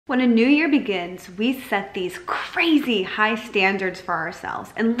When a new year begins, we set these crazy high standards for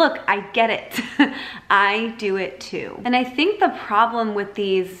ourselves. And look, I get it. I do it too. And I think the problem with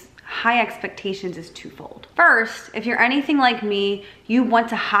these high expectations is twofold. First, if you're anything like me, you want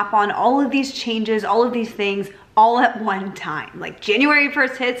to hop on all of these changes, all of these things, all at one time. Like January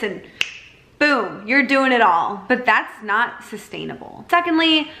 1st hits and boom, you're doing it all. But that's not sustainable.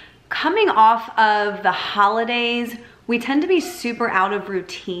 Secondly, coming off of the holidays, we tend to be super out of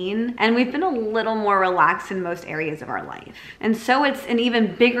routine and we've been a little more relaxed in most areas of our life. And so it's an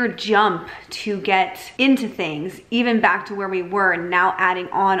even bigger jump to get into things, even back to where we were, and now adding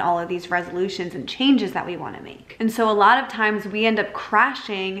on all of these resolutions and changes that we want to make. And so a lot of times we end up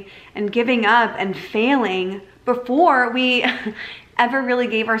crashing and giving up and failing before we ever really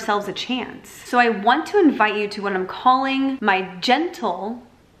gave ourselves a chance. So I want to invite you to what I'm calling my gentle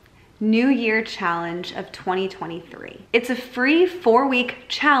New Year Challenge of 2023. It's a free 4-week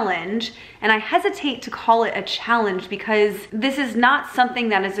challenge, and I hesitate to call it a challenge because this is not something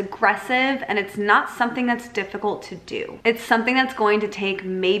that is aggressive and it's not something that's difficult to do. It's something that's going to take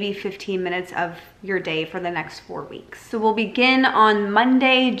maybe 15 minutes of your day for the next 4 weeks. So we'll begin on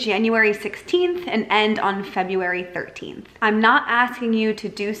Monday, January 16th and end on February 13th. I'm not asking you to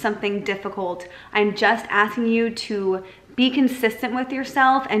do something difficult. I'm just asking you to be consistent with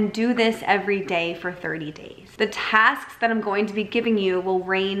yourself and do this every day for 30 days. The tasks that I'm going to be giving you will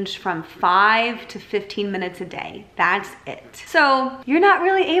range from 5 to 15 minutes a day. That's it. So you're not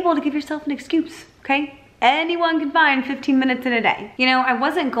really able to give yourself an excuse, okay? Anyone can find 15 minutes in a day. You know, I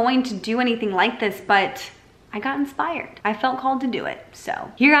wasn't going to do anything like this, but I got inspired. I felt called to do it,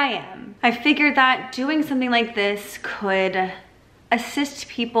 so here I am. I figured that doing something like this could assist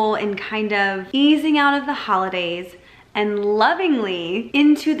people in kind of easing out of the holidays and lovingly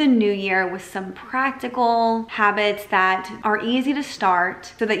into the new year with some practical habits that are easy to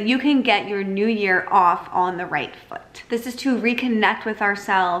start so that you can get your new year off on the right foot. This is to reconnect with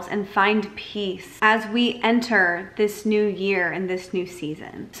ourselves and find peace as we enter this new year and this new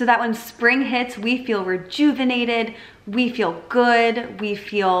season. So that when spring hits, we feel rejuvenated, we feel good, we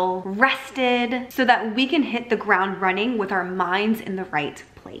feel rested, so that we can hit the ground running with our minds in the right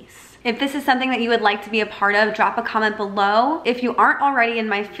place. If this is something that you would like to be a part of, drop a comment below if you aren't already in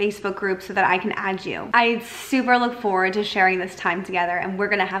my Facebook group so that I can add you. I super look forward to sharing this time together, and we're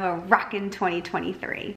gonna have a rockin' 2023.